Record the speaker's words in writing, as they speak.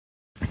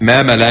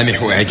ما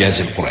ملامح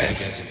إعجاز القرآن؟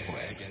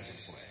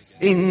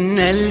 إن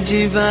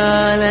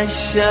الجبال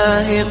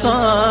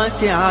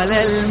الشاهقات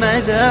على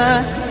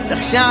المدى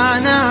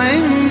تخشعن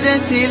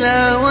عند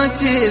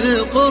تلاوة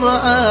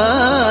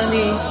القرآن،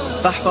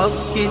 فاحفظ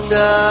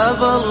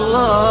كتاب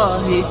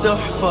الله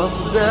تحفظ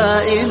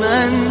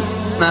دائما،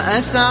 ما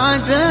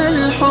أسعد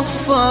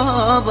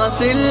الحفاظ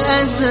في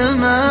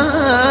الأزمان.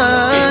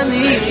 إن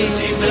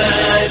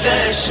الجبال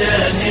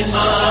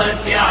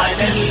الشاهقات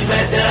على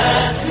المدى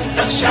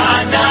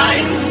تخشعن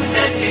عند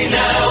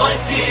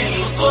تلاوة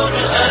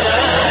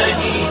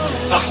القرآن،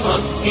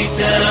 فاحفظ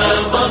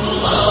كتاب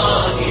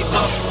الله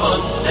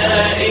تحفظ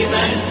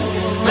دائما،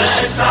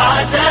 ما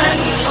أسعد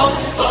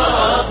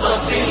الحفاظ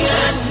في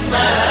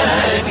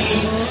الأزمان.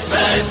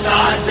 ما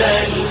أسعد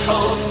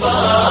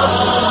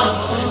الحفاظ،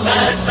 ما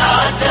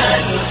أسعد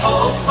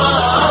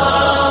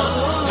الحفاظ،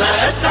 ما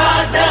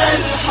أسعد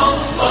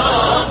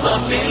الحفاظ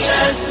في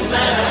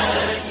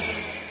الأزمان.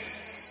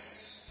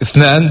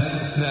 2.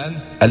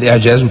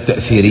 الإعجاز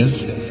التأثيري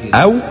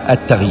أو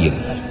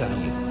التغييري.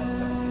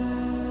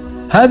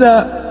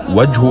 هذا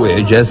وجه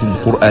إعجاز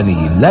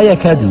قرآني لا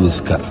يكاد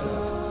يذكر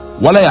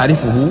ولا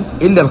يعرفه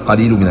إلا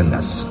القليل من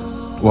الناس،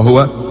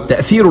 وهو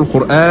تأثير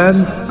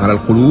القرآن على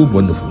القلوب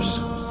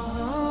والنفوس.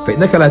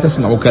 فإنك لا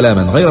تسمع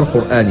كلاما غير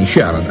القرآن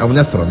شعرا أو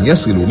نثرا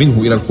يصل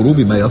منه إلى القلوب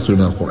ما يصل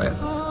من القرآن.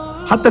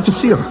 حتى في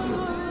السيرة،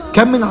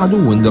 كم من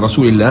عدو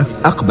لرسول الله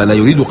أقبل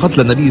يريد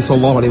قتل النبي صلى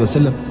الله عليه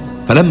وسلم،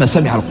 فلما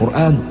سمع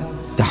القرآن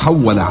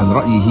تحول عن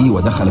رأيه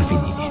ودخل في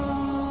دينه.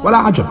 ولا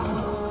عجب،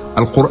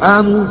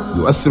 القرآن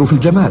يؤثر في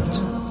الجماد،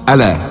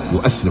 ألا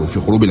يؤثر في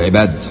قلوب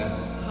العباد.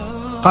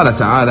 قال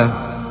تعالى: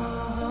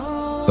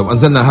 لو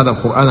أنزلنا هذا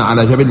القرآن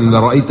على جبل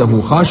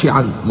لرأيته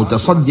خاشعا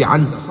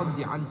متصدعا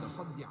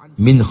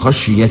من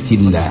خشية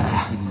الله.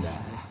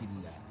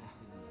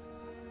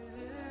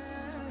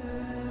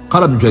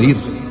 قال ابن جرير: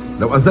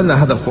 لو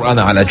أنزلنا هذا القرآن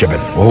على جبل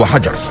وهو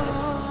حجر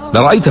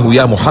لرأيته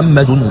يا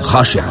محمد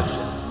خاشعا،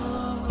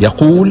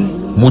 يقول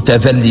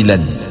متذللا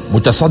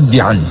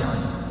متصدعا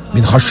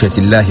من خشية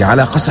الله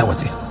على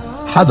قسوته،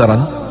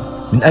 حذرا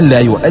من أن لا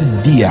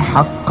يؤدي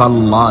حق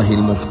الله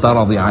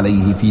المفترض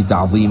عليه في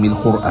تعظيم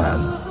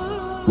القرآن.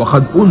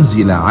 وقد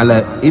أنزل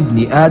على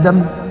ابن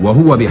آدم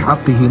وهو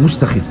بحقه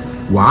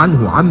مستخف،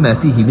 وعنه عما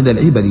فيه من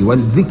العبر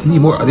والذكر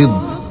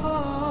معرض،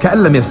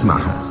 كأن لم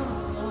يسمعها،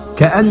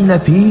 كأن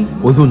في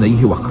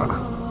أذنيه وقرأ.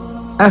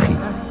 أخي،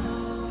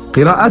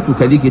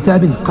 قراءتك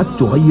لكتاب قد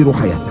تغير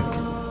حياتك،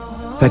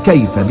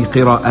 فكيف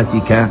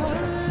بقراءتك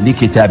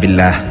لكتاب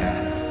الله؟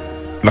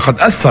 لقد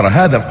أثر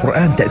هذا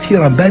القرآن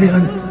تأثيرا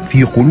بالغا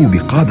في قلوب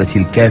قادة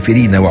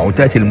الكافرين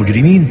وعتاة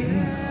المجرمين،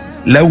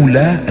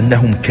 لولا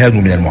أنهم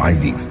كانوا من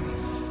المعاندين.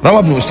 روى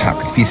ابن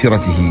إسحاق في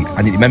سيرته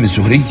عن الإمام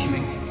الزهري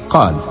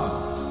قال: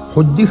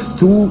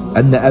 حدثت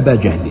أن أبا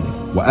جهل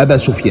وأبا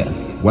سفيان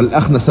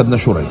والأخنس بن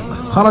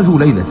شريق خرجوا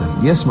ليلة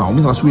ليسمع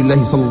من رسول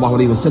الله صلى الله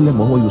عليه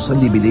وسلم وهو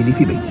يصلي بالليل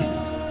في بيته،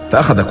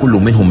 فأخذ كل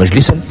منهم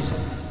مجلسا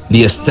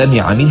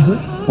ليستمع منه،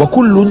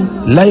 وكل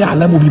لا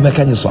يعلم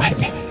بمكان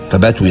صاحبه،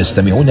 فباتوا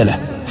يستمعون له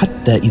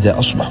حتى إذا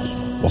أصبحوا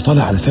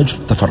وطلع الفجر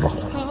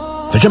تفرقوا،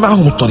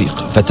 فجمعهم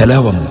الطريق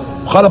فتلاوموا،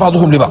 وقال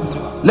بعضهم لبعض: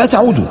 لا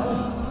تعودوا،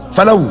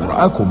 فلو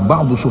رأكم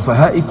بعض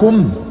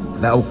سفهائكم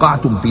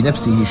لأوقعتم في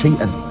نفسه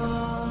شيئا،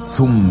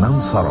 ثم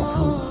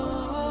انصرفوا.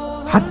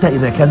 حتى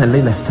إذا كان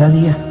الليلة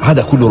الثانية عاد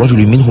كل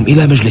رجل منهم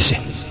إلى مجلسه،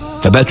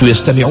 فباتوا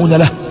يستمعون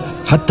له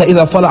حتى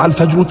إذا طلع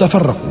الفجر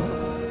تفرقوا،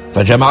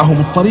 فجمعهم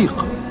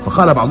الطريق،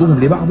 فقال بعضهم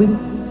لبعض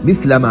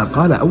مثل ما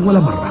قال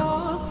أول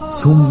مرة،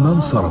 ثم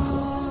انصرفوا.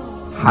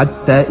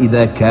 حتى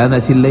إذا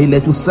كانت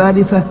الليلة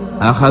الثالثة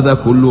أخذ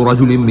كل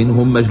رجل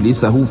منهم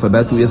مجلسه،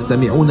 فباتوا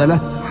يستمعون له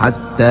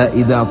حتى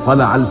إذا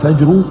طلع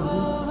الفجر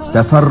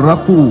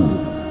تفرقوا،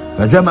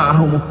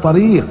 فجمعهم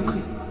الطريق،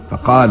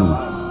 فقالوا: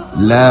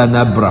 لا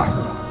نبرح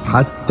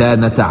حتى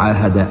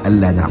نتعاهد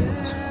ألا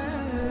نعود،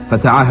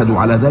 فتعاهدوا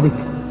على ذلك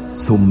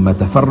ثم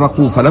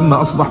تفرقوا.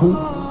 فلما أصبحوا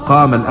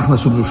قام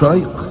الأخنس بن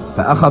شريق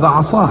فأخذ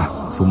عصاه،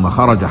 ثم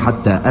خرج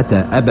حتى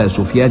أتى أبا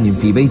سفيان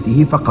في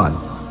بيته، فقال: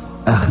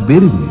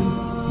 أخبرني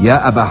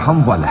يا أبا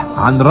حنظلة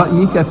عن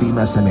رأيك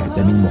فيما سمعت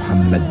من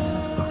محمد.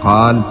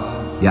 فقال: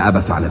 يا أبا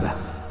ثعلبة،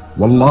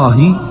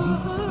 والله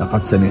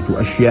لقد سمعت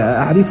أشياء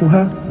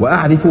أعرفها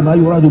وأعرف ما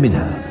يراد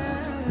منها،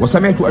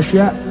 وسمعت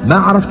أشياء ما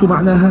عرفت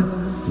معناها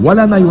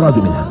ولا ما يراد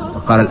منها.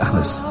 فقال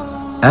الأخنس: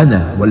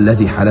 أنا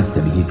والذي حلفت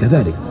به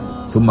كذلك.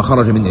 ثم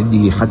خرج من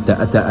عنده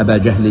حتى أتى أبا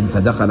جهل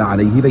فدخل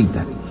عليه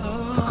بيته،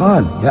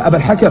 فقال: يا أبا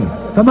الحكم،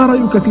 فما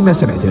رأيك فيما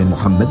سمعت من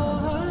محمد؟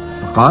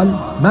 فقال: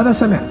 ماذا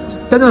سمعت؟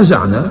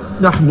 تنازعنا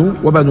نحن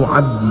وبنو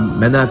عبد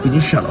مناف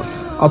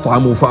الشرف،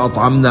 أطعموا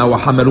فأطعمنا،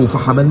 وحملوا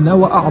فحملنا،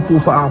 وأعطوا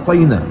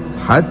فأعطينا،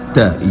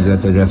 حتى إذا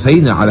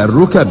تجاثينا على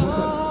الركب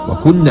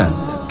وكنا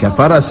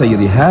كفرسي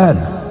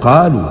رهان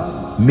قالوا: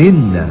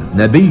 منا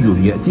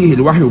نبي يأتيه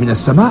الوحي من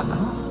السماء،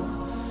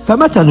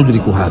 فمتى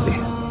ندرك هذه؟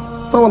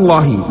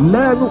 فوالله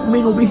لا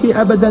نؤمن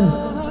به أبدا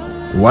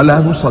ولا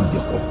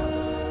نصدقه.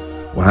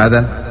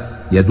 وهذا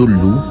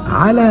يدل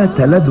على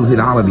تلذذ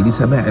العرب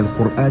لسماع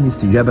القرآن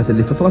استجابة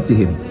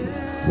لفطرتهم،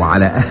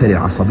 وعلى أثر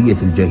العصبية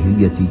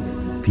الجاهلية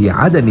في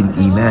عدم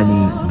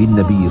الإيمان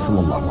بالنبي صلى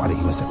الله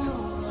عليه وسلم.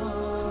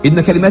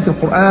 إن كلمات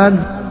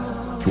القرآن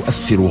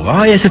تؤثر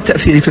غاية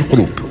التأثير في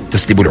القلوب،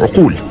 تسلب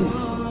العقول،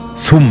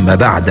 ثم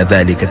بعد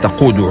ذلك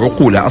تقود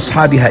عقول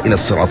أصحابها إلى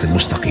الصراط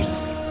المستقيم،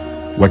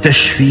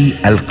 وتشفي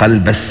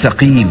القلب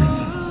السقيم.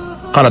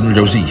 قال ابن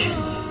الجوزي: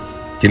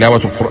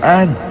 تلاوة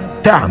القرآن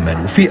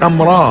تعمل في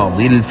أمراض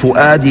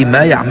الفؤاد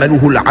ما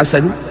يعمله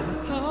العسل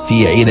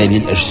في علل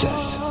الأجساد.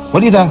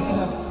 ولذا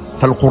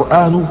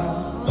فالقرآن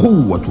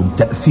قوة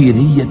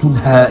تأثيرية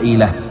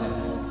هائلة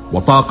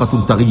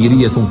وطاقة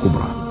تغييرية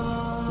كبرى،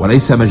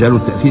 وليس مجال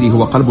التأثير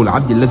هو قلب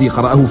العبد الذي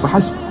قرأه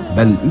فحسب،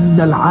 بل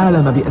إن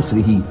العالم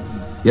بأسره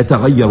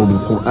يتغير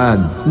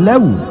بالقرآن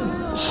لو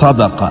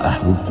صدق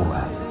أهل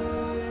القرآن.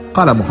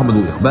 قال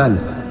محمد إقبال: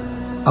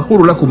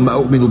 أقول لكم ما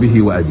أؤمن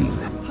به وأدين،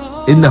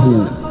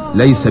 إنه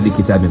ليس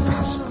بكتاب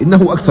فحسب،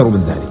 إنه أكثر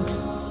من ذلك.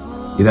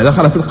 إذا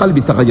دخل في القلب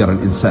تغير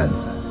الإنسان،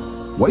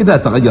 وإذا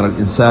تغير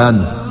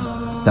الإنسان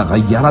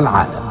تغير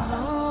العالم.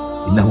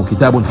 إنه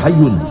كتاب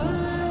حي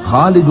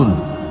خالد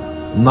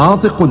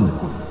ناطق،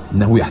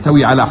 إنه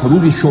يحتوي على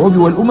حدود الشعوب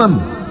والأمم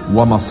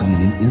ومصير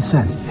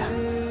الإنسانية.